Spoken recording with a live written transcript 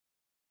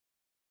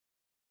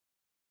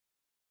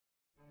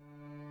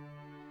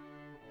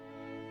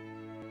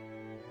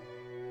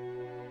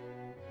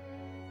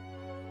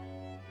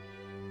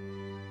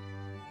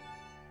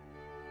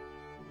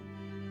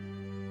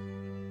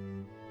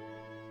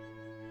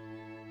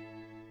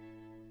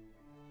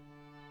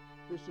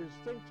This is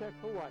ThinkTech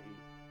Hawaii.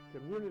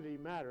 Community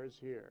matters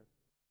here.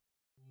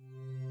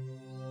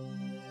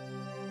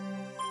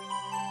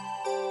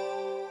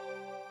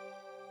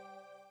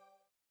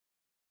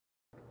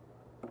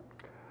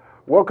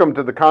 Welcome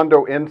to the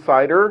Condo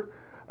Insider,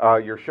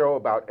 your show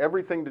about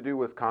everything to do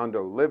with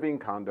condo living,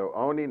 condo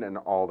owning, and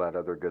all that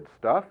other good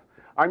stuff.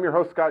 I'm your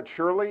host, Scott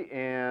Sherley,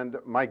 and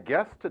my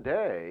guest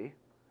today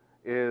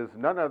is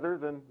none other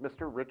than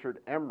Mr. Richard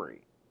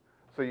Emery.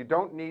 So you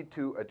don't need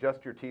to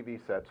adjust your TV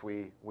sets.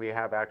 We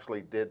have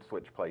actually did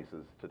switch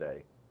places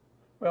today.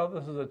 Well,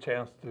 this is a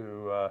chance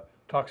to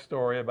talk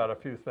story about a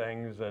few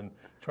things and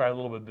try a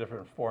little bit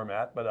different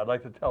format, but I'd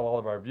like to tell all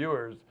of our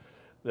viewers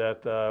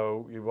that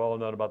you've all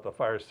known about the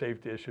fire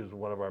safety issues in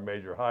one of our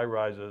major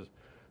high-rises,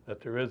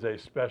 that there is a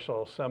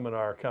special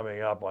seminar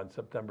coming up on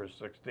September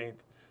 16th,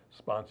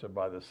 sponsored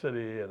by the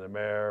city and the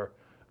mayor,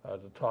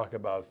 to talk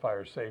about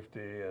fire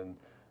safety, and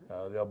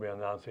they'll be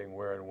announcing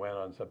where and when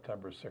on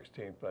September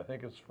 16th, but I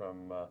think it's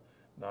from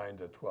 9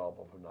 to 12,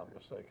 if I'm not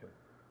mistaken.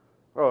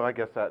 Well, I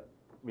guess that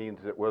means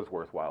it was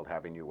worthwhile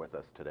having you with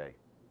us today.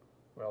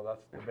 Well,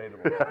 that's debatable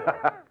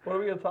still. What are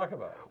we going to talk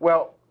about?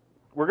 Well,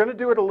 we're going to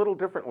do it a little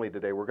differently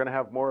today. We're going to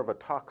have more of a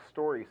talk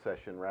story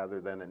session rather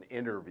than an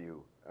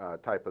interview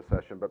type of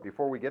session. But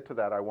before we get to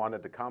that, I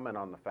wanted to comment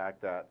on the fact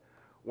that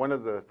one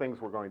of the things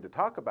we're going to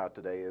talk about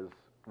today is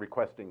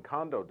requesting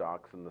condo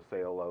docs in the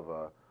sale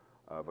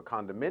of a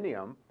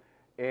condominium.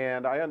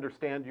 And I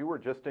understand you were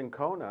just in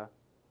Kona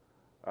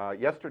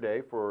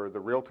yesterday for the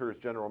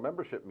Realtors General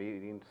Membership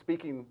meeting,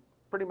 speaking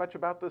pretty much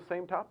about the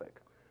same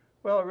topic.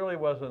 Well, it really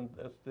wasn't.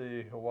 It's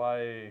the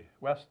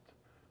West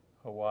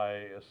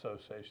Hawaii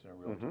Association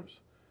of Realtors,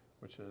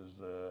 which is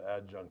the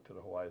adjunct to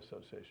the Hawaii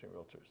Association of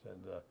Realtors.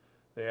 And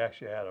they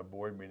actually had a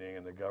board meeting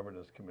in the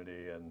governance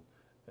committee, and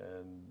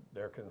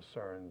their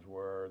concerns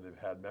were they've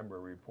had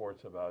member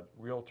reports about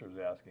realtors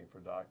asking for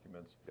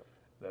documents. Yep.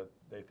 That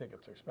they think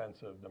it's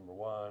expensive, number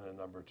one, and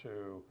number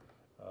two,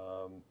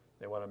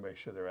 they want to make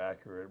sure they're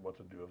accurate, what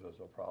to do if there's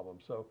a problem.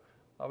 So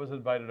I was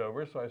invited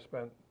over, so I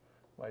spent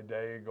my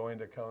day going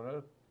to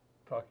Kona,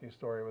 talking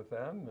story with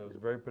them. It was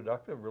very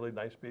productive, really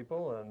nice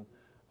people, and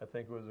I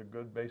think it was a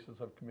good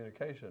basis of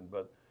communication.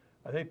 But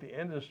I think the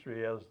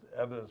industry, as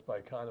evidenced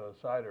by Condo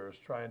Insider, is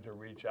trying to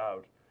reach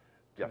out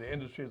to the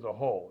industry as a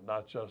whole,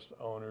 not just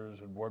owners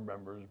and board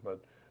members, but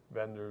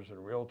vendors and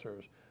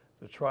realtors,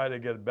 to try to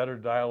get better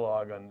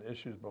dialogue on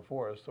issues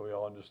before us so we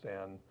all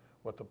understand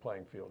what the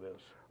playing field is.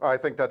 I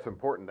think that's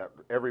important that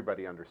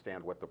everybody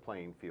understand what the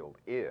playing field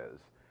is.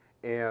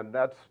 And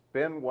that's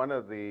been one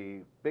of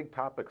the big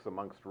topics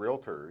amongst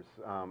realtors,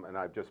 and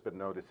I've just been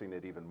noticing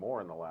it even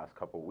more in the last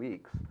couple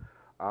weeks.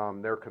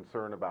 They're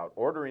concerned about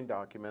ordering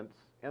documents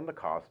and the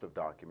cost of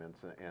documents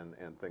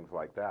and things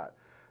like that.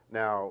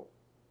 Now,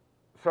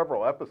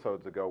 several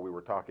episodes ago, we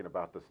were talking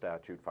about the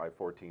statute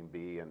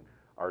 514B and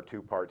our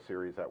two-part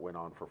series that went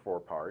on for 4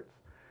 parts.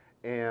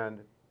 And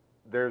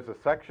there's a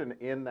section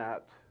in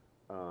that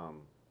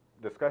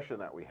discussion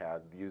that we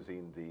had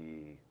using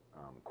the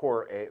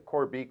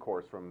Core B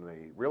course from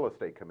the Real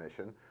Estate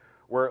Commission,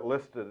 where it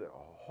listed a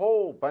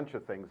whole bunch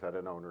of things that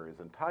an owner is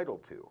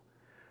entitled to.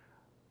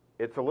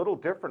 It's a little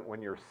different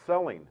when you're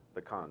selling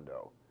the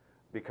condo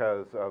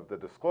because of the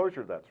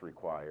disclosure that's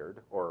required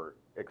or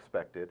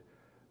expected.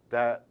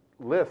 That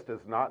list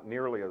is not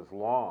nearly as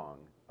long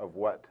of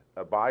what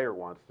a buyer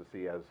wants to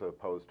see as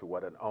opposed to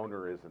what an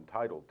owner is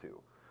entitled to.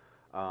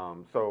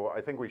 So I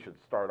think we should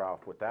start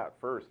off with that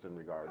first in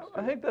regards to...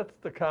 I think that's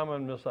the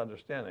common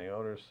misunderstanding.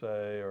 Owners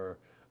say, or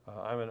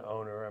I'm an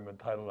owner, I'm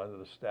entitled under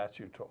the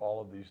statute to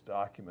all of these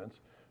documents,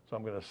 so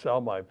I'm going to sell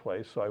my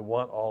place, so I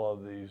want all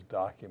of these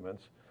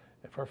documents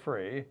for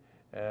free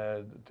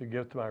to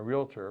give to my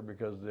realtor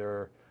because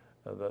they're,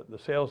 the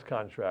sales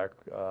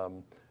contract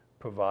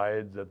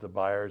provides that the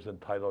buyer is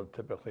entitled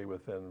typically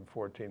within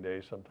 14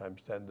 days,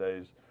 sometimes 10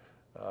 days,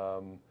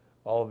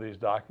 all of these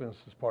documents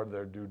as part of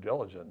their due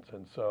diligence.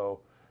 And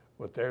so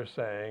what they're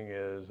saying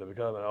is that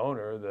because I'm an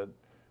owner, that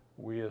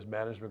we as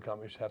management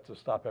companies have to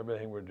stop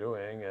everything we're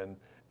doing and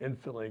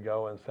instantly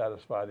go and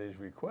satisfy these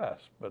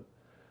requests. But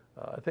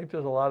I think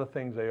there's a lot of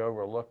things they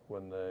overlook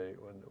when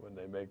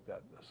they make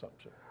that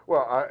assumption.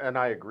 Well,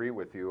 I agree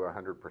with you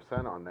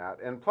 100% on that.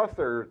 And plus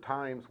there are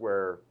times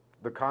where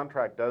the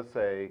contract does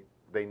say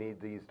they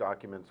need these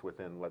documents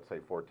within, let's say,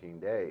 14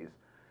 days,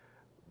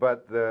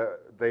 but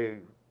they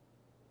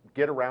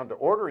get around to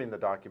ordering the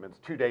documents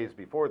 2 days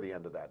before the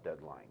end of that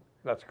deadline.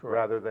 That's correct.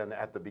 Rather than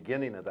at the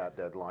beginning of that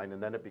deadline,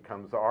 and then it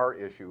becomes our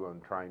issue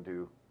on trying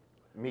to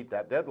meet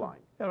that deadline.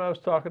 And I was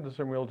talking to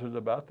some realtors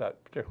about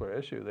that particular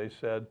issue. They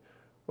said,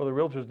 well, the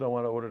realtors don't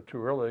want to order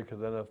too early because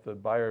then if the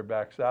buyer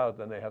backs out,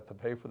 then they have to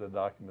pay for the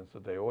documents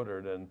that they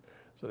ordered, and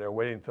so they're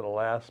waiting to the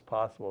last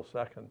possible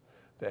second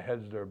to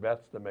hedge their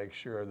bets to make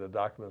sure the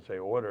documents they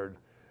ordered,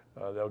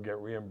 they'll get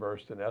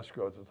reimbursed in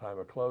escrow at the time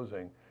of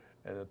closing,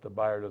 and that the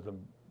buyer doesn't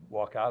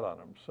walk out on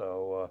them.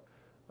 So,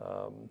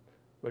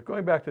 but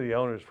going back to the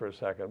owners for a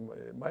second,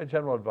 my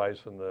general advice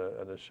in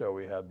the show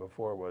we had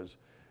before was,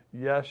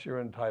 yes,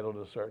 you're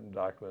entitled to certain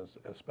documents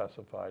as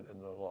specified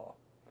in the law,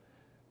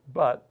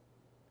 but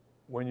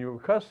when you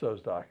request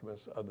those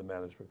documents of the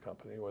management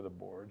company or the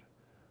board,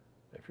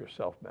 if you're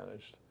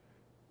self-managed,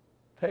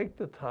 take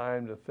the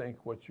time to think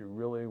what you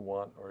really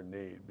want or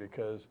need,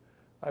 because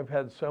I've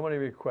had so many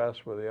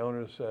requests where the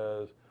owner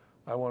says,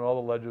 I want all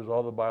the ledgers,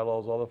 all the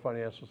bylaws, all the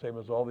financial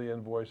statements, all the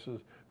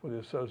invoices for the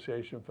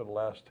association for the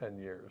last 10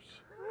 years.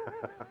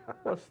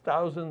 Well, it's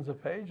thousands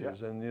of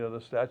pages, Yeah. and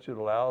the statute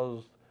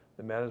allows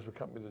the management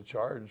company to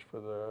charge for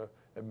the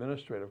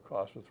administrative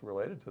costs that's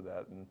related to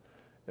that. And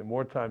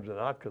more times than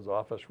not, because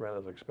office rent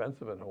is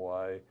expensive in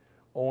Hawaii,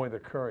 only the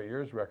current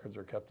year's records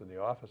are kept in the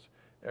office.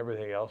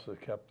 Everything else is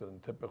kept in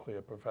typically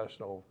a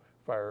professional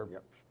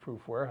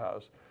fireproof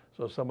warehouse.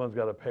 So someone's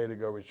got to pay to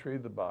go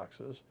retrieve the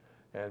boxes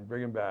and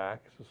bring them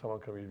back so someone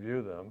can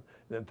review them,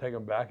 and then take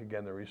them back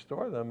again to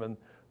restore them. And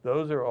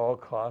those are all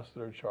costs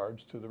that are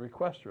charged to the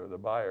requester, the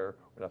buyer,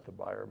 or not the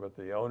buyer, but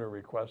the owner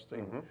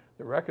requesting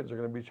the records are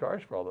going to be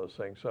charged for all those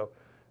things. So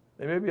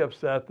they may be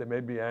upset, they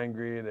may be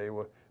angry, they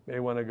may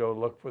want to go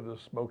look for the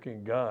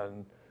smoking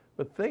gun,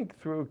 but think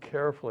through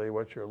carefully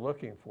what you're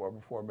looking for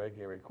before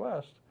making a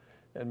request,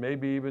 and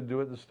maybe even do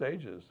it in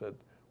stages. That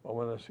I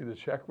want to see the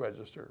check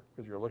register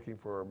because you're looking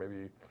for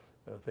maybe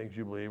things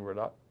you believe were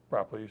not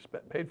properly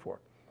paid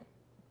for.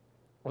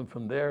 And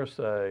from there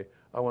say,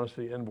 I want to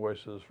see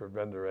invoices for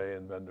vendor A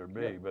and vendor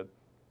B. Yeah. But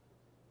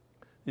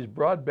these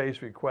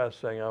broad-based requests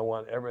saying I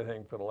want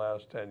everything for the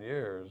last 10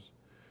 years,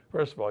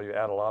 first of all, you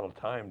add a lot of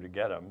time to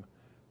get them.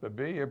 But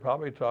B, you're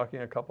probably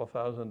talking a couple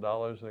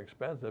 $1,000s in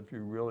expense if you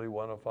really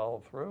want to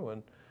follow through.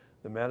 And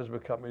the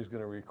management company is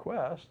going to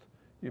request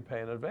you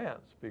pay in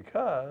advance,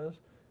 because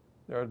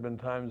there had been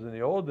times in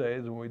the old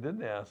days when we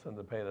didn't ask them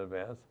to pay in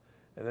advance,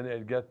 and then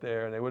they'd get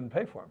there and they wouldn't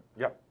pay for them.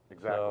 Yep,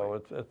 exactly.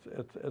 So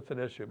it's an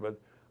issue. But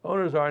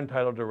owners are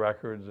entitled to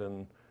records,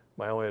 and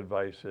my only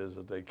advice is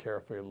that they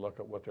carefully look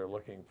at what they're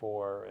looking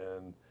for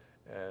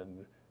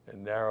and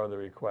narrow the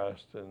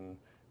request, and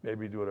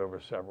maybe do it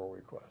over several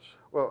requests.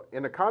 Well,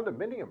 in a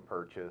condominium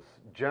purchase,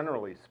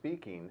 generally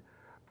speaking,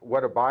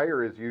 what a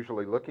buyer is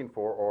usually looking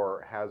for,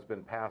 or has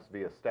been passed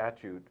via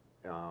statute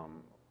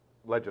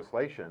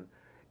legislation,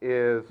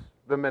 is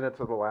the minutes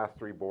of the last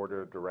 3 board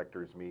of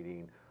directors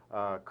meeting,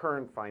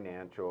 current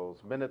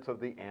financials, minutes of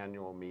the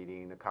annual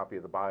meeting, a copy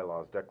of the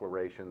bylaws,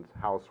 declarations,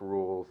 house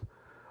rules,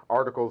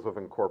 articles of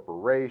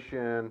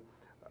incorporation,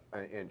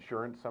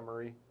 insurance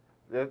summary.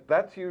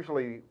 That's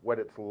usually what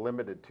it's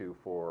limited to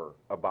for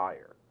a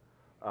buyer.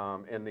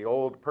 And the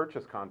old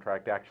purchase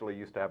contract actually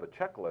used to have a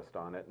checklist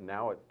on it, and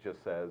now it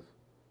just says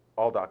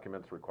all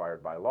documents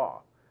required by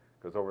law.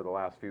 Because over the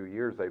last few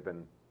years, they've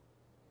been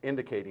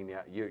indicating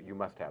that you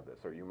must have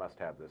this, or you must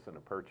have this in a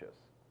purchase.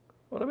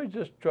 Well, let me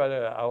just try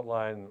to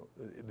outline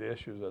the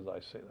issues as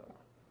I see them.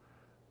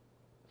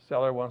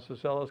 Seller wants to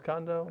sell his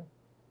condo,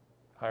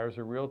 hires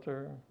a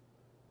realtor.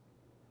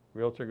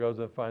 Realtor goes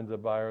and finds a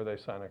buyer, they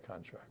sign a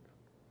contract.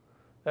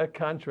 That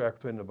contract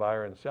between the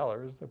buyer and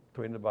seller is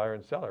between the buyer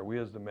and seller. We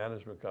as the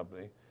management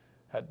company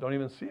don't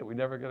even see it. We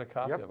never get a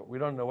copy of it. We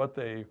don't know what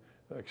they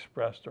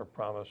expressed or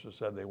promised or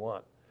said they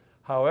want.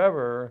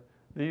 However,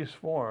 these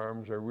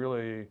forms are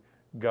really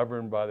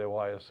governed by the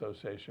Hawaii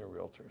Association of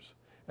Realtors,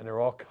 and they're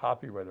all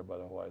copyrighted by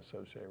the Hawaii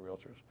Association of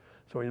Realtors.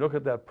 So when you look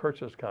at that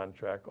purchase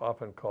contract,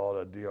 often called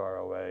a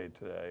DROA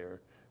today,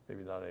 or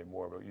maybe not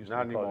anymore, but it used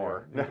to be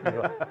called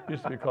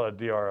used to be called a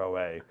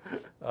DROA.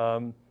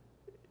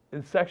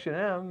 In Section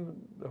M,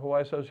 the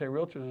Hawaii Association of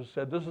Realtors has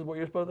said this is what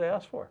you're supposed to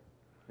ask for.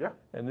 Yeah.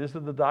 And these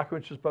are the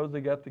documents you're supposed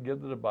to give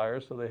to the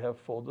buyer so they have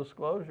full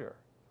disclosure.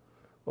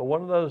 Well,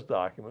 one of those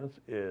documents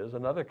is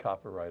another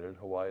copyrighted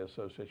Hawaii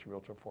Association of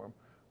Realtor form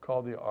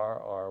called the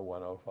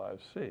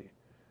RR105C,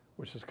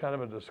 which is kind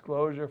of a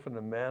disclosure from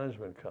the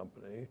management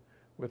company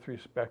with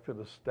respect to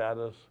the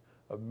status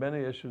of many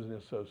issues in the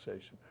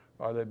association.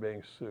 Are they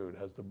being sued?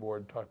 Has the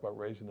board talked about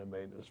raising the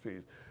maintenance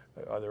fees?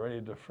 Are there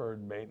any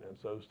deferred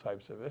maintenance? Those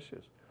types of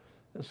issues.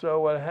 And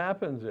so what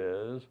happens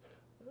is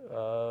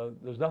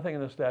there's nothing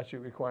in the statute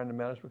requiring the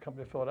management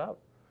company to fill it out.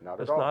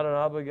 Not at all. It's not an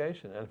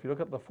obligation. And if you look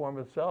at the form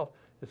itself,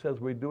 it says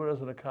we do it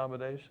as an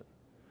accommodation.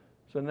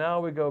 So now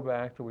we go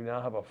back to we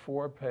now have a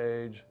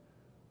 4-page,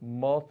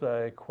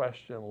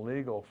 multi-question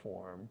legal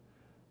form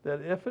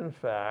that if in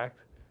fact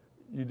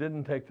you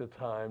didn't take the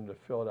time to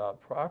fill it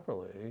out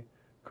properly,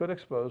 could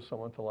expose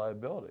someone to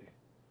liability.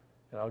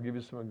 And I'll give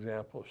you some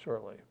examples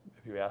shortly,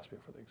 if you ask me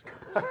for the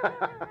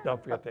examples.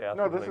 Don't forget to ask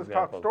me for the examples. No, this is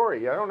Talk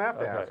Story. I don't have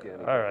to ask you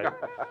anything. All right.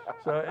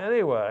 So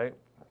anyway,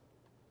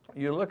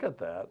 you look at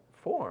that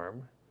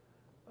form.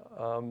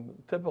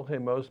 Typically,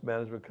 most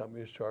management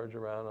companies charge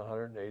around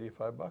 $185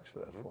 for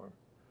that form.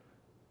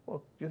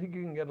 Well, do you think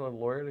you can get a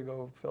lawyer to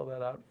go fill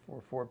that out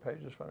for 4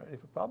 pages for $185?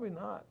 Probably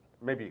not.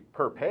 Maybe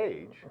per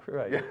page.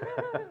 Right.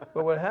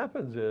 But what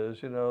happens is,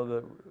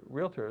 the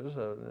realtors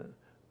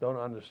don't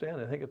understand.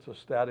 They think it's a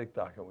static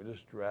document. We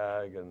just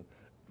drag and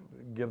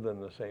give them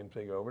the same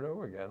thing over and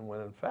over again,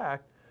 when in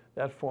fact,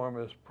 that form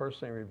is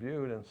personally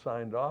reviewed and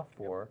signed off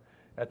for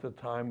at the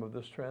time of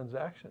this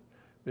transaction.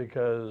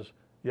 Because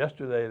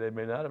Yesterday, they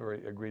may not have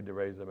agreed to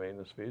raise the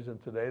maintenance fees,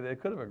 and today they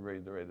could have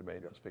agreed to raise the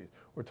maintenance fees.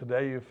 Or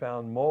today you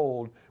found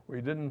mold where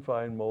you didn't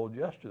find mold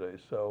yesterday.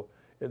 So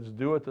it's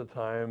due at the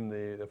time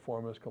the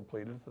form is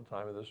completed at the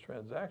time of this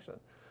transaction.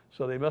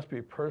 So they must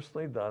be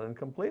personally done and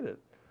completed.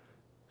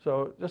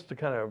 So just to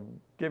kind of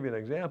give you an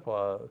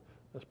example,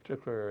 this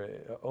particular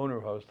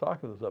owner who I was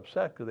talking to was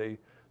upset because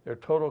their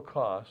total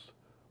cost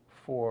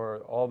for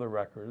all the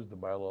records, the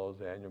bylaws,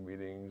 the annual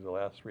meetings, the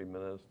last 3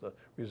 minutes, the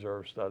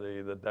reserve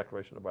study, the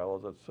declaration of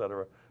bylaws, et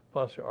cetera,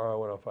 plus your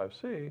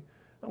RO105C,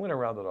 I'm going to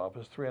round it off,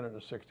 is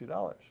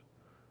 $360.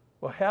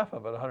 Well, half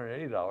of it,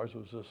 $180,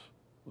 was this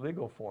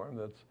legal form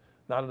that's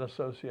not an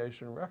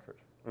association record.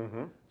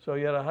 Mm-hmm. So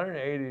you had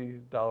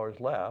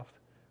 $180 left,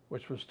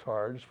 which was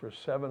charged for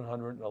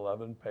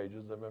 711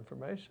 pages of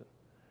information,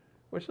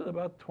 which is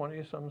about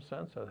 20-some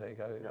cents, I think.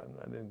 I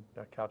didn't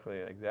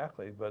calculate it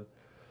exactly, but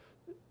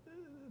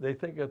they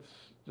think it's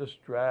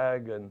just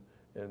drag and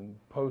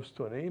post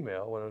to an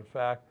email, when in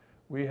fact,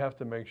 we have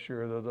to make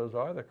sure that those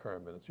are the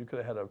current minutes. You could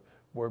have had a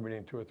board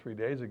meeting 2 or 3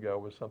 days ago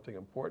with something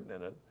important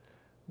in it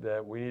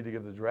that we need to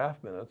give the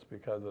draft minutes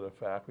because of the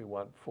fact we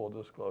want full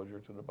disclosure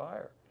to the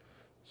buyer.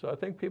 So I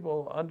think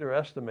people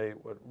underestimate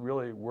what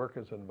really work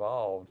is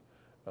involved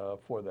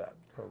for that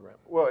program.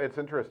 Well, it's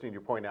interesting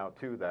you point out,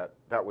 too, that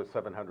that was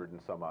 700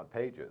 and some odd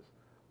pages.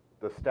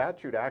 The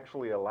statute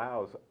actually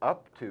allows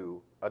up to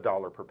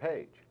 $1 per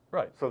page.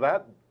 Right. So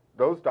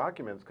those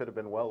documents could have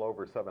been well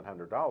over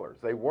 $700.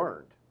 They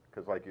weren't,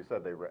 because like you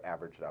said, they were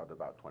averaged out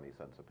about 20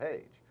 cents a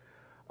page.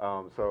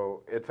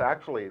 So it's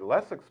actually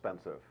less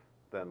expensive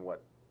than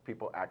what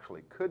people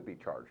actually could be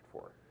charged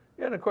for.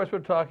 Yeah, and of course we're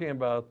talking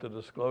about the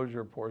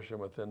disclosure portion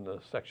within the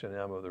Section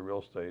M of the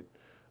real estate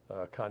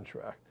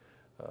contract.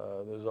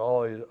 There's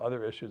all these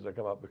other issues that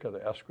come up because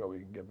of escrow we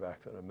can get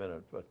back to in a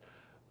minute. But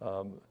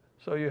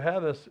so you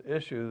have this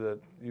issue that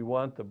you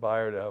want the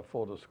buyer to have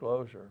full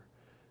disclosure.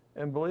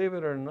 And believe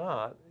it or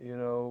not, you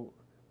know,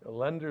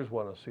 lenders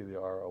want to see the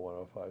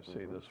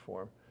RO105C, this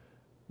form.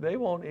 They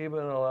won't even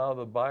allow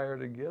the buyer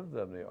to give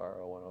them the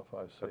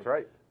RO105C. That's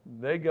right.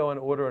 They go and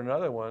order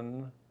another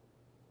one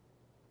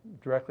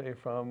directly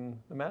from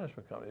the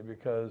management company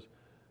because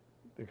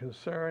the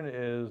concern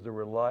is the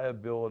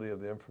reliability of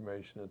the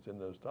information that's in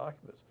those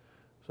documents.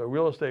 So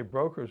real estate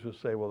brokers will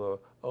say, well,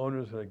 the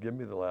owner's going to give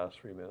me the last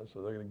 3 minutes,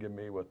 so they're going to give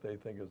me what they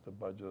think is the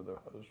budget of the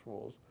host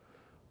rules,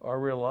 are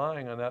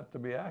relying on that to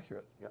be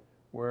accurate. Yep.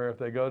 Where if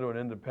they go to an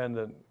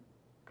independent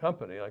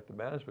company, like the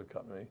management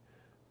company,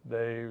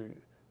 they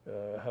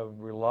have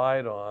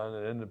relied on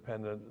an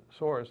independent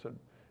source that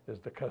is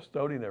the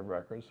custodian of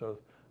records, so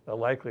the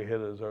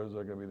likelihood is those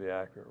are going to be the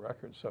accurate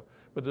records. So,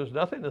 but there's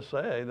nothing to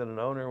say that an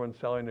owner, when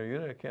selling their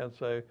unit, can't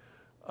say,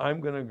 I'm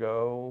going to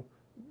go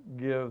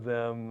give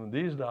them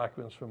these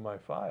documents from my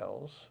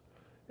files,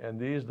 and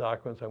these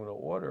documents I'm going to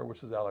order,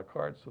 which is a la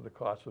carte, so the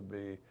cost would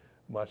be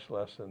much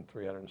less than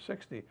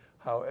 $360.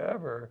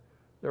 However,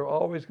 they're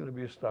always going to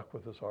be stuck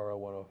with this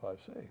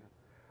RO105C.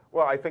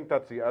 Well, I think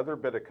that's the other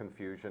bit of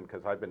confusion,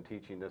 because I've been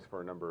teaching this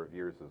for a number of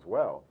years as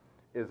well,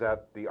 is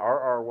that the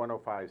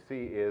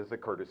RR105C is a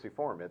courtesy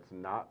form. It's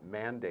not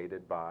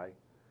mandated by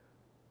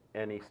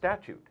any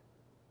statute.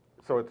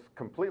 So it's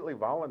completely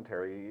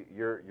voluntary.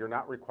 You're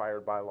not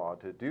required by law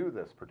to do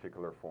this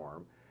particular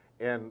form.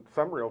 And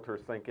some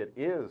realtors think it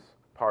is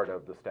part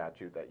of the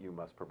statute that you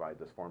must provide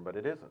this form, but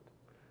it isn't.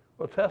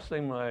 Well,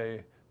 testing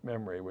my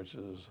memory, which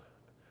is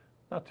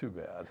not too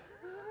bad,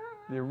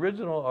 the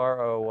original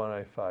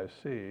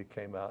RO105C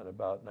came out in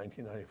about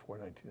 1994,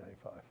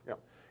 1995. Yeah.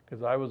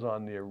 Because I was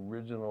on the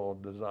original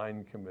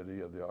design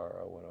committee of the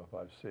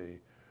RO105C,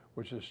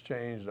 which has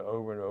changed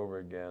over and over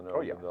again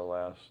over the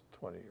last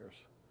 20 years.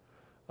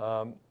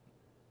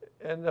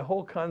 And the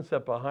whole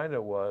concept behind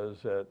it was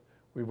that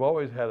we've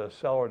always had a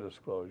seller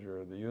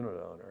disclosure, the unit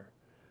owner.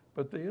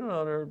 But the unit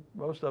owner,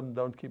 most of them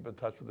don't keep in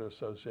touch with their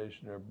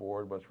association or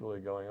board, what's really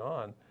going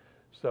on.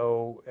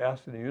 So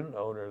asking the unit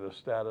owner the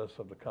status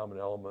of the common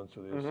elements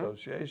of the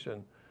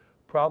association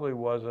probably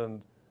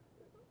wasn't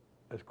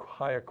as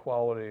high a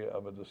quality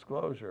of a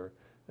disclosure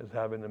as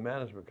having the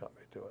management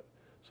company do it.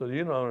 So the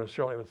unit owner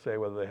certainly would say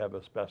whether they have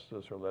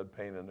asbestos or lead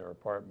paint in their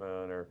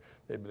apartment, or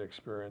they've been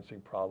experiencing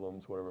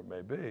problems, whatever it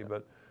may be.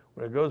 But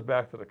when it goes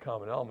back to the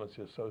common elements,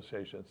 the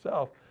association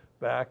itself,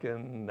 back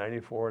in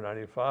 94,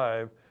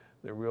 95,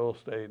 the Real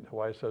Estate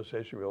Hawaii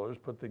Association of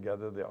Realtors put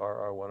together the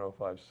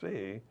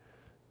RR105C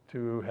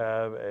to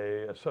have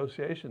a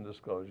association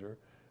disclosure,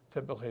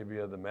 typically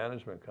via the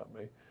management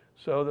company.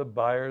 So the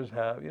buyers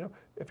have, you know,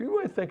 if you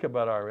really think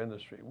about our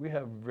industry, we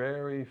have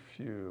very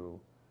few,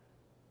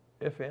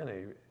 if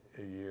any,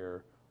 a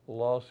year,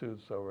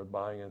 lawsuits over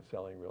buying and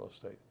selling real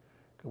estate.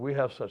 We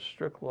have such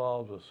strict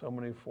laws with so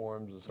many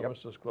forms and so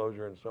much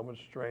disclosure and so much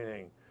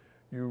training.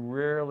 You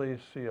rarely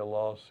see a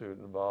lawsuit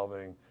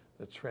involving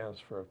the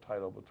transfer of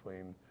title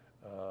between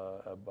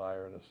a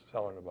buyer and a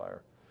seller and a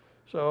buyer.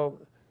 So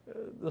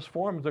this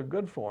form is a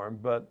good form,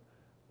 but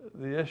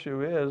the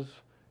issue is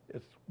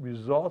it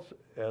results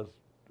as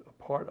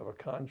a part of a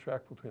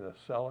contract between a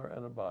seller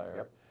and a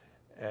buyer.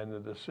 and the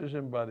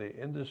decision by the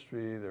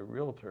industry, the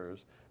realtors,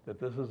 that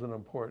this is an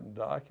important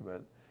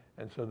document.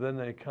 And so then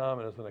they come,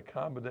 and as an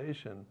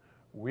accommodation,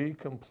 we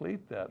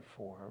complete that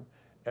form.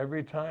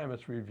 Every time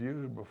it's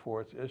reviewed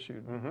before it's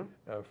issued.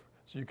 So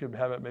you could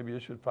have it maybe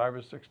issued 5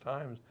 or 6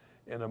 times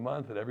in a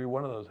month, and every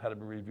one of those had to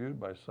be reviewed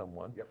by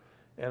someone.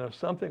 And if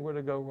something were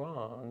to go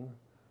wrong,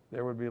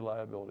 there would be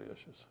liability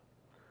issues.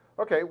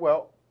 Okay,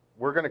 well,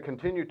 we're going to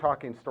continue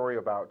talking story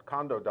about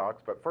condo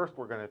docs, but first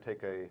we're going to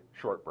take a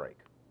short break.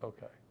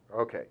 Okay.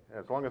 Okay,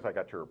 as long as I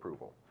got your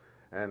approval.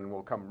 And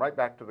we'll come right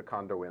back to the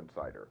Condo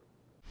Insider.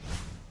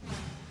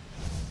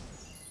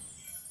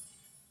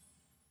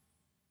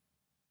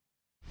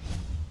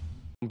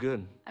 I'm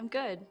good. I'm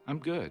good. I'm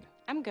good.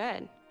 I'm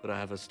good. But I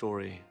have a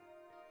story,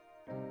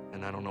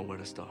 and I don't know where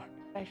to start.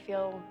 I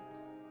feel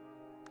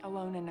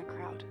alone in a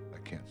crowd. I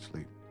can't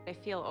sleep. I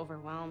feel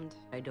overwhelmed.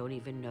 I don't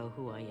even know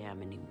who I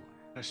am anymore.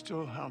 I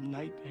still have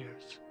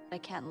nightmares. I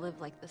can't live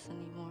like this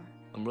anymore.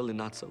 I'm really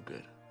not so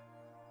good.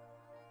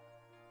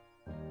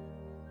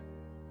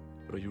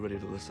 But are you ready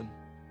to listen?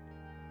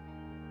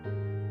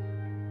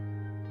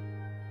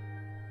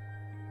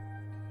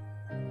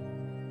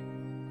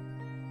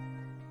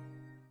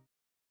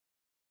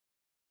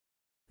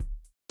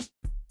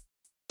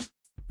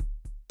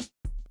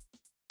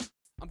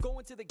 I'm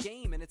going to the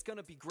game and it's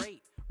gonna be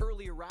great.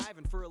 Early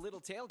arriving for a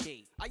little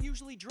tailgate. I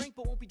usually drink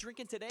but won't be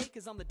drinking today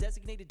cause I'm the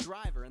designated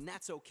driver and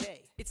that's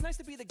okay. It's nice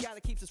to be the guy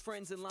that keeps his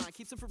friends in line,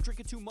 keeps them from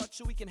drinking too much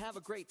so we can have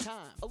a great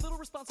time. A little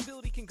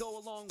responsibility can go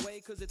a long way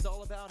cause it's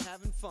all about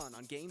having fun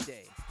on game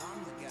day.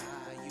 I'm the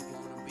guy you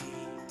wanna be.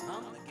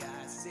 I'm the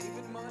guy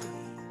saving money.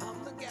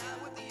 I'm the guy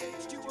with the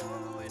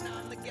H2O and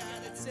I'm the guy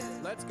that says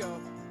let's go.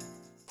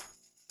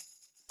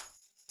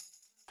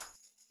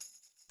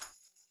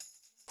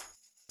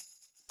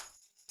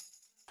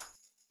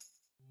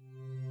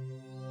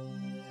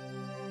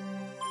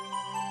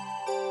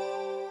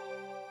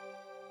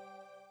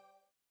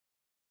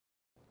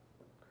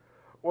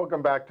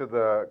 Welcome back to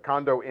the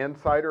Condo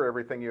Insider,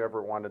 everything you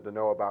ever wanted to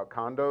know about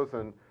condos.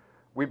 And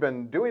we've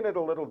been doing it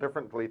a little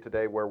differently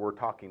today where we're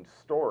talking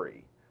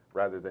story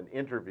rather than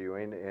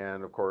interviewing.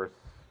 And of course,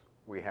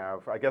 we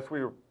have, I guess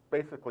we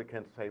basically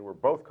can say we're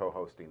both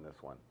co-hosting this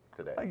one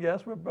today. I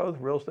guess we're both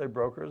real estate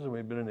brokers, and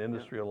we've been in the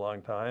industry a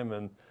long time.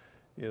 And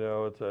you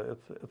know, it's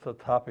a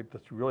topic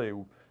that's really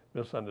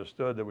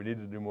misunderstood that we need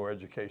to do more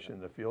education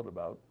in the field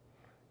about.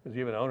 Because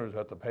even owners who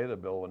have to pay the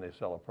bill when they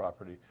sell a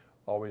property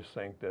always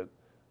think that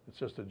it's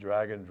just a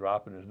drag and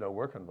drop and there's no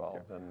work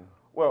involved. And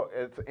well,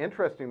 it's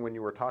interesting when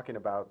you were talking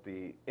about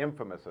the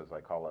infamous, as I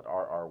call it,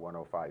 RR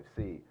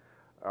 105C.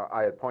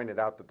 I had pointed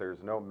out that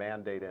there's no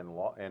mandate in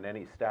law, in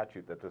any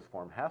statute, that this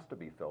form has to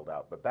be filled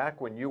out. But back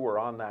when you were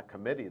on that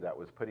committee that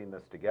was putting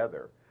this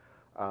together,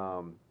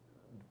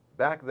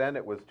 back then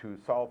it was to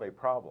solve a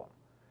problem.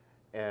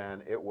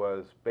 And it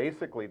was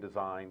basically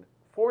designed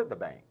for the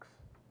banks.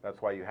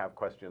 That's why you have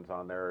questions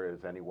on there.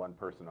 Is any one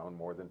person own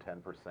more than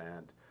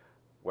 10%?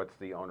 What's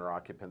the owner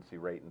occupancy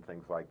rate and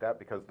things like that?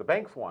 Because the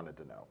banks wanted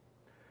to know.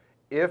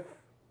 If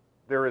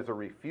there is a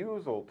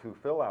refusal to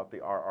fill out the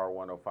RR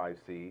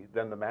 105C,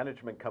 then the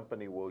management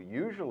company will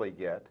usually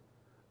get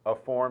a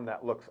form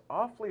that looks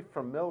awfully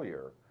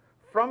familiar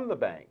from the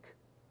bank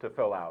to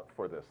fill out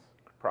for this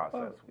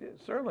process.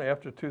 Certainly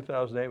after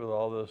 2008 with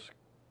all this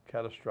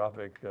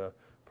catastrophic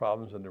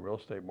problems in the real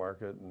estate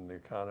market and the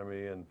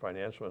economy and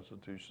financial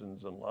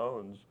institutions and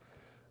loans,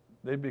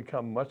 they've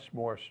become much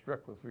more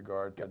strict with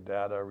regard to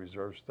data,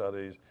 reserve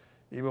studies.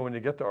 Even when you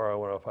get to RR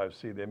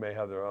 105C, they may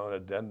have their own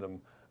addendum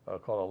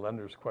called a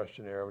lender's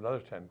questionnaire of another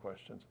 10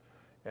 questions.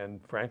 And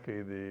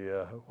frankly,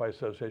 the Hawaii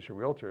Association of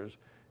Realtors,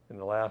 in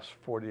the last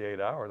 48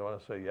 hours, I want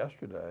to say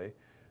yesterday,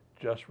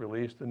 just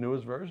released the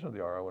newest version of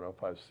the RR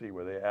 105C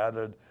where they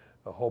added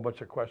a whole bunch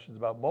of questions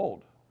about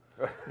mold.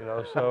 You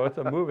know, so it's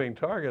a moving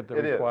target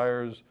that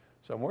requires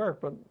some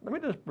work. But let me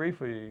just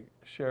briefly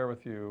share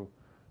with you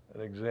an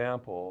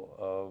example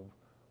of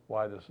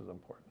why this is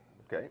important.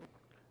 Okay.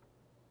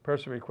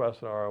 Person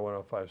requests an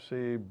RR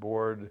 105C,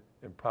 board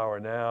empower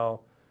now,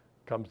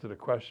 comes to the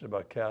question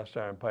about cast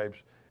iron pipes,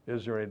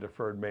 is there any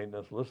deferred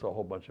maintenance, lists a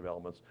whole bunch of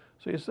elements.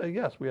 So you say,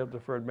 yes, we have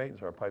deferred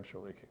maintenance, our pipes are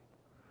leaking.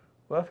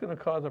 Well, that's going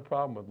to cause a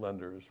problem with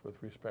lenders with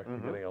respect to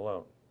getting a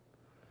loan.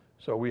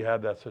 So we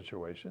had that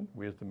situation.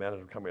 We as the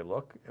management company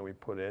look and we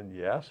put in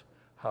yes.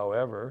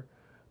 However,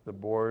 the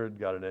board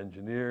got an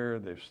engineer,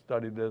 they've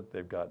studied it,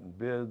 they've gotten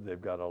bids,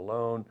 they've got a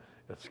loan,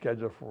 it's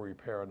scheduled for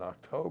repair in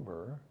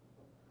October.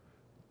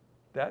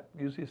 That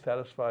usually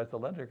satisfies the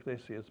lender because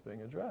they see it's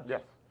being addressed.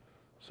 Yes.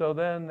 So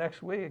then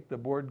next week, the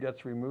board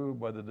gets removed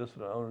by the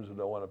dissident owners who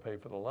don't want to pay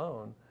for the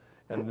loan,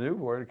 and the new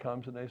board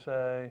comes and they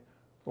say,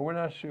 well, we're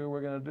not sure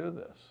we're going to do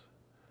this.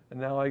 And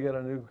now I get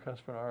a new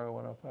request for an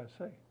RO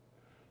 105C.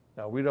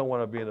 Now, we don't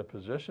want to be in a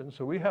position,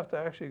 so we have to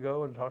actually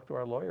go and talk to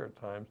our lawyer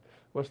at times,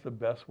 what's the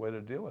best way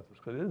to deal with this?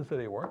 Because they didn't say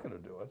they weren't going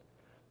to do it.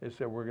 They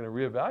said, we're going to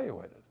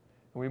reevaluate it.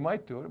 And we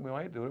might do it, we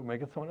might do it,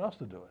 make it someone else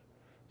to do it.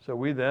 So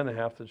we then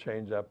have to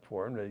change that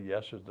form to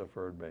yes is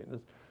deferred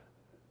maintenance.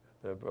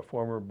 The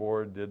former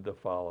board did the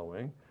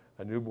following.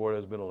 A new board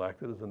has been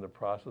elected, is in the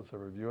process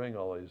of reviewing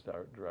all these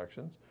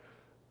directions.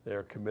 They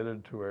are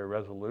committed to a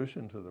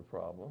resolution to the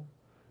problem,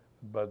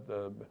 but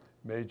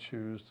may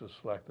choose to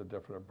select a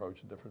different approach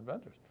and different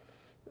vendors.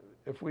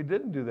 If we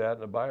didn't do that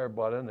and the buyer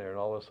bought in there and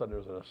all of a sudden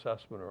there's an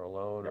assessment or a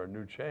loan or a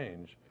new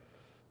change,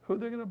 who are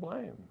they going to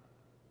blame?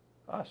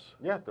 Us.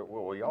 Yeah,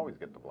 well, we always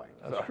get the blame.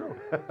 That's true.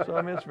 So,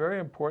 I mean, it's very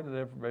important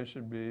that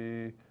information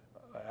be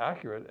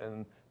accurate,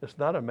 and it's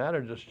not a matter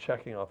of just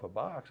checking off a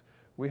box.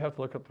 We have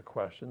to look at the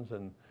questions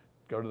and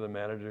go to the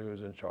manager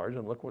who's in charge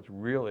and look what's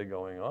really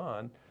going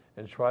on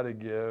and try to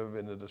give,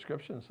 in the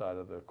description side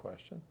of the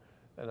question,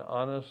 an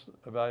honest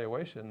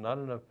evaluation, not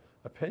an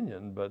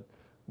opinion, but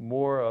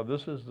more of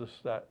this is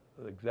the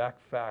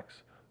exact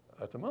facts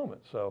at the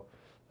moment. So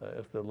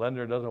if the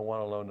lender doesn't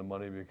want to loan the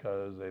money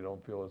because they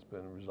don't feel it's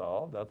been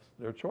resolved, that's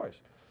their choice.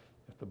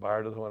 If the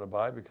buyer doesn't want to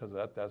buy because of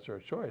that, that's their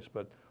choice.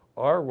 But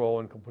our role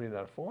in completing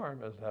that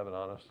form is to have an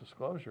honest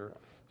disclosure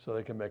so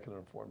they can make an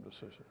informed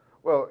decision.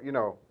 Well, you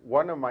know,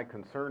 one of my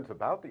concerns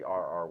about the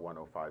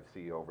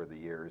RR105C over the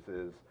years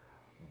is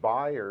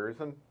buyers,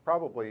 and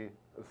probably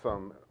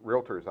some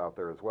realtors out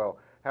there as well,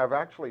 have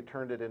actually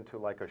turned it into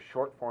like a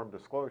short form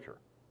disclosure.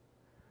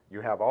 You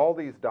have all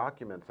these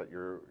documents that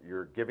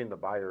you're giving the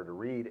buyer to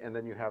read, and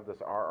then you have this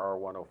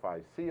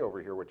RR105C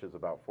over here, which is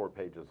about 4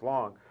 pages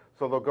long.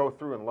 So they'll go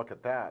through and look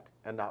at that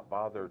and not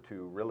bother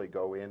to really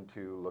go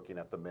into looking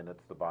at the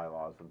minutes, the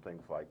bylaws, and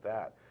things like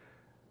that.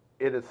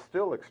 It is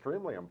still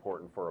extremely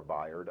important for a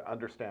buyer to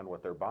understand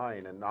what they're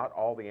buying, and not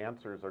all the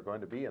answers are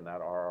going to be in that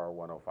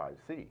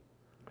RR105C.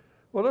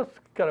 Well, let's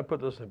kind of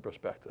put this in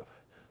perspective.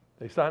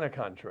 They sign a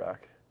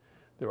contract.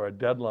 There are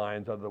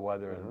deadlines,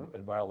 otherwise they're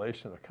in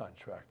violation of the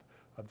contract,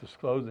 of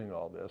disclosing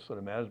all this. So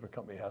the management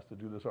company has to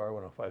do this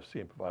R105C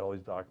and provide all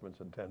these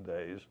documents in 10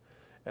 days.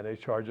 And they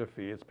charge a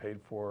fee. It's paid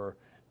for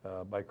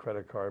by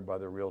credit card by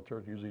the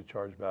realtor, usually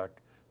charged back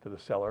to the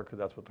seller because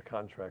that's what the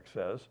contract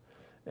says.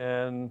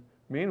 And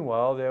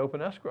meanwhile, they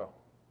open escrow.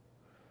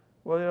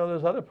 Well, you know,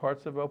 there's other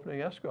parts of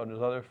opening escrow, and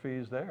there's other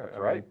fees there.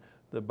 That's right. I mean,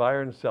 the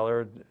buyer and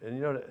seller, and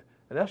you know,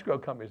 an escrow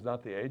company is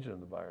not the agent of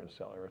the buyer and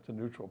seller. It's a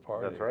neutral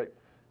party. That's right.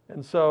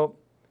 And so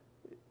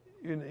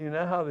you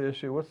now have the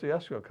issue, what's the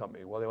escrow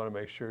company? Well, they want to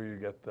make sure you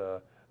get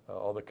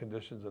all the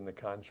conditions in the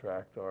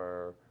contract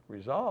are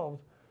resolved,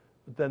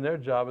 but then their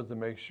job is to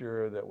make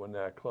sure that when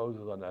that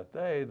closes on that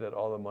day, that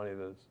all the money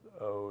that's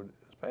owed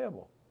is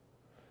payable.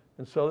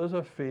 And so there's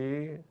a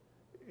fee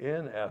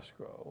in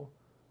escrow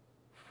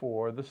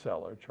for the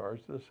seller,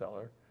 charged to the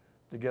seller,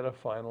 to get a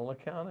final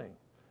accounting.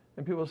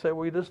 And people say,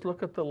 well, you just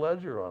look at the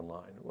ledger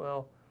online.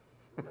 Well,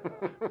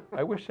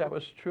 I wish that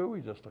was true,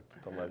 we just looked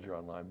at the ledger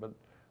online, but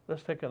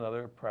let's take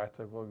another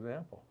practical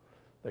example.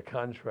 The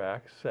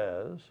contract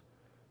says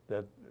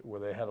that where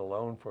they had a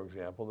loan, for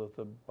example, that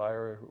the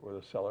buyer or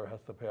the seller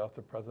has to pay off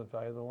the present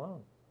value of the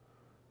loan.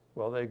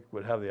 Well, they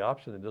would have the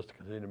option to just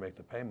continue to make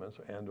the payments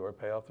and or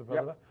pay off the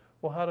present value.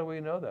 Well, how do we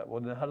know that? Well,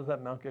 then how does that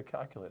amount get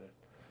calculated?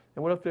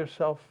 And what if they're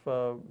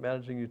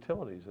self-managing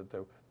utilities, that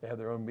they have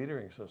their own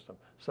metering system?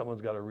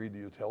 Someone's got to read the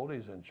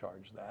utilities and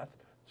charge that,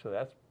 so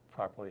that's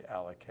properly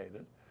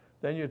allocated.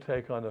 Then you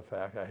take on the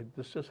fact,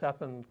 this just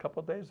happened a couple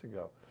of days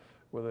ago,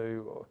 where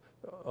the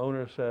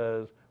owner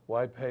says,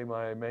 why pay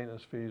my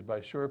maintenance fees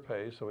by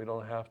SurePay so we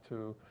don't have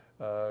to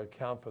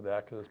account for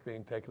that because it's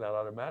being taken out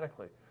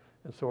automatically.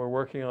 And so we're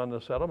working on the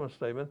settlement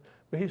statement,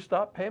 but he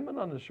stopped payment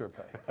on the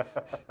SurePay.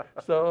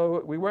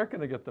 So we weren't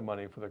going to get the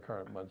money for the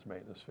current month's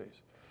maintenance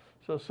fees.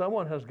 So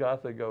someone has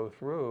got to go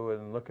through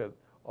and look at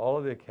all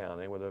of the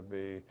accounting, whether it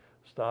be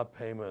stop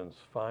payments,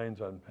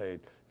 fines unpaid,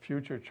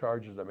 future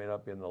charges that may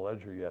not be in the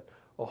ledger yet,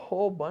 a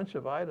whole bunch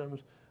of items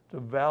to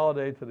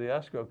validate to the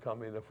escrow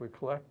company that if we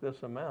collect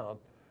this amount,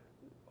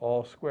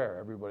 all square,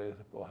 everybody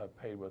will have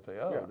paid what they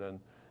owed. Yeah.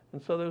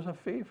 And so there's a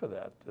fee for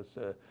that.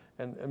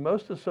 And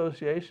most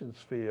associations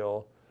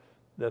feel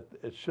that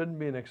it shouldn't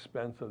be an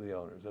expense of the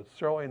owners. It's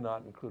certainly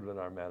not included in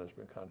our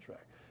management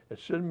contract. It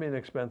shouldn't be an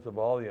expense of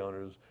all the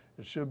owners.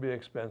 It should be an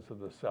expense of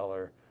the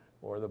seller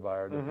or the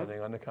buyer,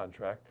 depending on the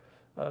contract,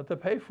 to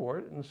pay for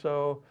it. And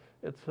so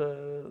it's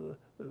the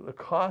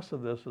cost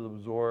of this is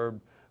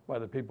absorbed by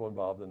the people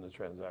involved in the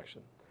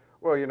transaction.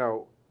 Well, you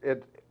know,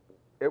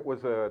 it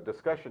was a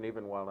discussion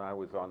even when I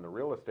was on the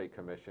real estate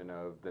commission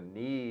of the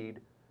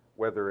need,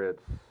 whether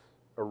it's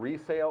a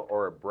resale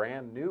or a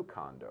brand new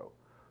condo,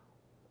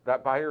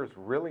 that buyers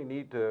really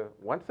need to,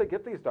 once they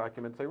get these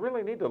documents, they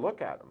really need to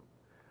look at them.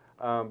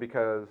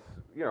 Because,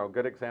 you know, a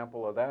good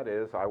example of that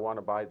is I want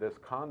to buy this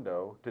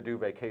condo to do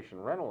vacation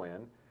rental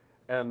in,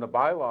 and the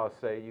bylaws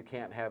say you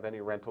can't have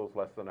any rentals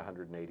less than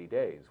 180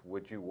 days.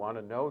 Would you want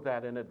to know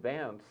that in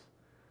advance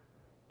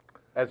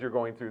as you're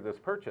going through this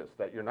purchase,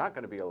 that you're not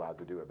going to be allowed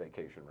to do a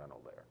vacation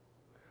rental there?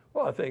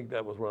 Well, I think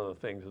that was one of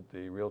the things that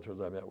the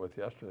realtors I met with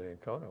yesterday in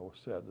Condo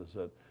said, is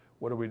that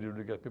what do we do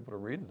to get people to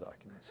read the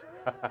documents?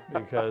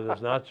 Because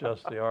it's not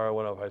just the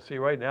RR105C.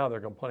 Right now they're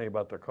complaining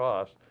about the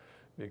cost,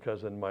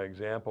 because in my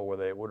example where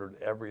they ordered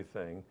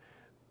everything,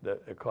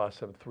 that it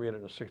cost them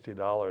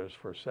 $360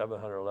 for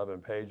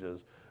 711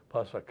 pages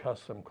plus a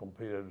custom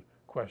completed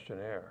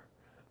questionnaire.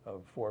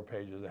 of 4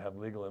 pages that have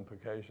legal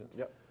implications.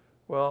 Yep.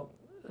 Well,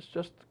 it's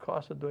just the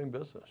cost of doing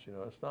business. You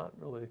know, it's not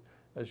really,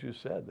 as you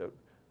said, that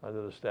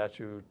under the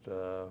statute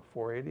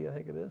 480, I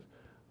think it is,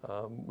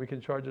 we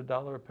can charge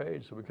 $1 a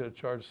page, so we could have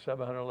charged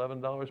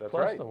 $711 That's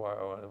plus right. the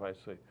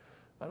RONFIC.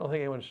 I don't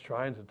think anyone's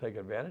trying to take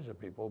advantage of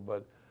people,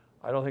 but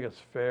I don't think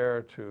it's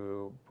fair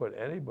to put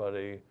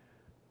anybody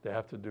to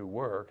have to do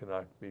work and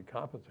not be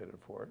compensated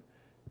for it.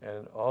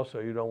 And also,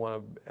 you don't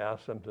want to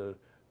ask them to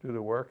do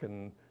the work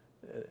and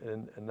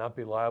not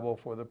be liable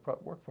for the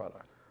work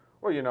product.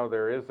 Well, you know,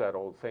 there is that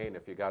old saying,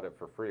 if you got it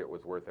for free, it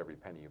was worth every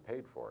penny you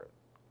paid for it.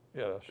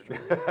 Yeah, that's true.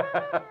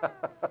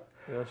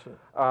 Yes.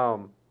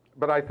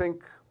 But I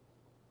think,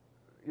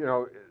 you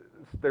know,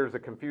 there's a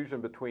confusion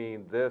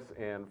between this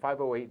and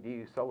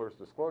 508D seller's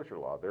disclosure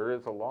law. There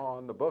is a law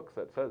in the books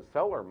that says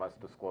seller must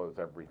disclose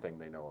everything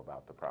they know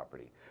about the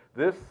property.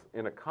 This,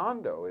 in a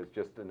condo, is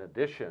just an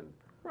addition.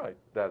 Right.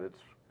 That it's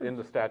in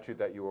the statute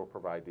that you will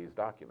provide these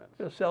documents.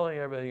 Just selling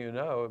everything you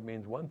know, it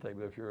means one thing,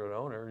 but if you're an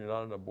owner and you're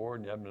not on the board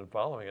and you haven't been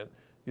following it,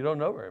 you don't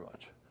know very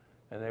much.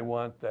 And they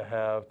want to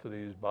have, to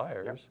these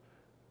buyers,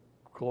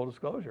 full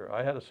disclosure.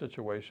 I had a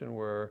situation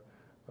where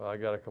I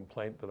got a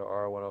complaint that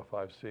our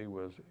R105C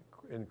was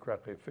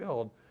incorrectly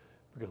filled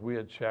because we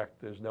had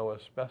checked there's no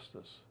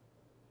asbestos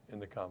in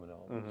the common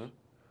elements.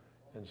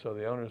 And so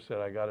the owner said,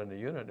 I got in the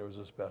unit, there was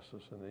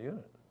asbestos in the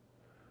unit.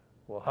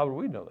 Well, how would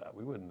we know that?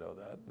 We wouldn't know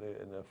that.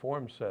 And the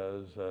form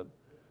says that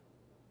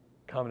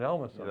common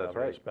elements don't have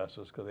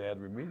asbestos because they had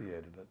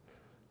remediated it.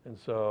 And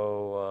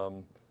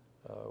so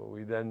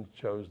we then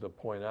chose to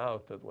point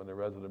out that when the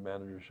resident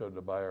manager showed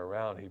the buyer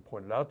around, he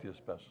pointed out the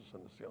asbestos in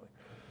the ceiling.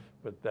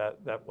 But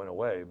that went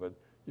away. But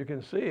you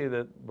can see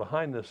that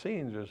behind the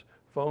scenes, there's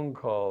phone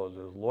calls,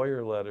 there's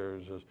lawyer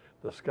letters, there's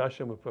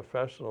discussion with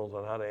professionals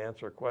on how to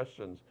answer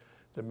questions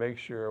to make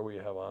sure we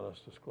have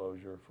honest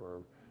disclosure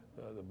for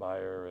the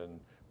buyer, and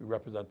we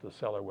represent the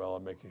seller well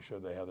in making sure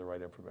they have the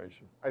right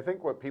information. I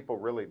think what people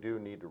really do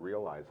need to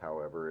realize,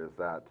 however, is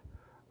that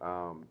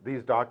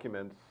these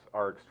documents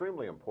are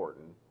extremely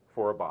important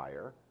for a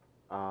buyer,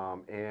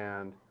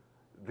 and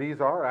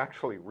these are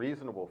actually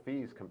reasonable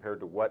fees compared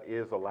to what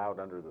is allowed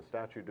under the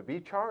statute to be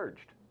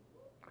charged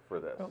for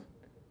this. Well,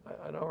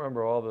 I don't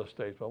remember all the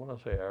states, but I want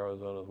to say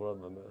Arizona is one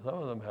of them. Some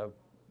of them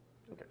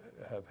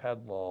have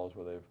had laws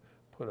where they've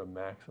put a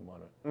maximum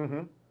on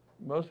it.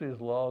 Most of these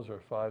laws are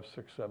 $500,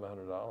 $600,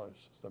 $700 is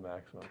the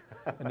maximum,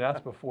 and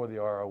that's before the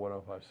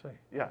RO105C.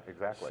 Yeah,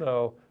 exactly.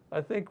 So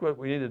I think what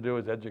we need to do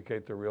is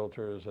educate the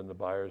realtors and the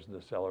buyers and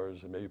the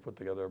sellers, and maybe put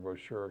together a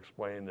brochure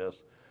explaining this,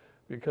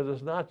 because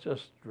it's not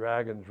just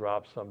drag and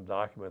drop some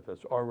document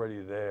that's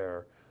already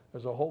there.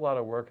 There's a whole lot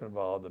of work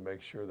involved to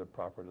make sure that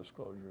proper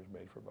disclosure is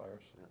made for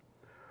buyers. Yeah.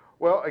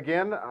 Well,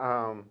 again,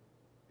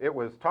 it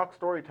was Talk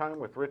Story Time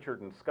with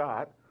Richard and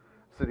Scott,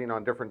 sitting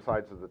on different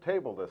sides of the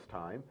table this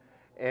time.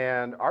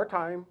 And our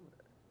time,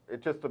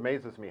 it just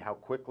amazes me how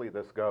quickly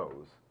this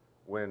goes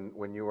when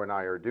you and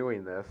I are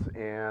doing this,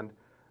 and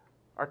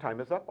our time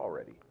is up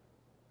already.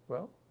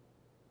 Well,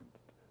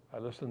 I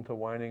listened to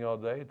whining all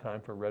day,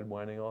 time for red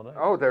whining all night.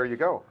 Oh, there you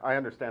go. I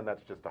understand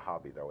that's just a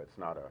hobby, though. It's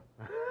not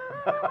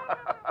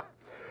a...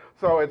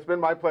 So it's been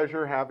my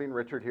pleasure having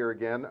Richard here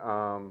again.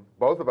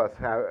 Both of us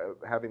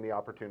having the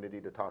opportunity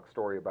to talk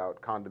story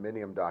about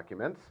condominium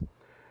documents.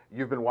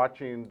 You've been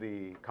watching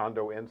the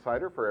Condo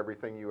Insider for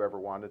everything you ever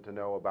wanted to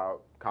know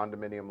about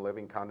condominium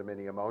living,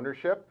 condominium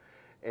ownership.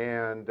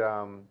 And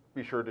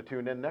be sure to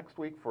tune in next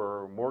week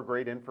for more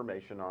great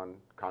information on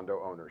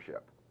condo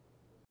ownership.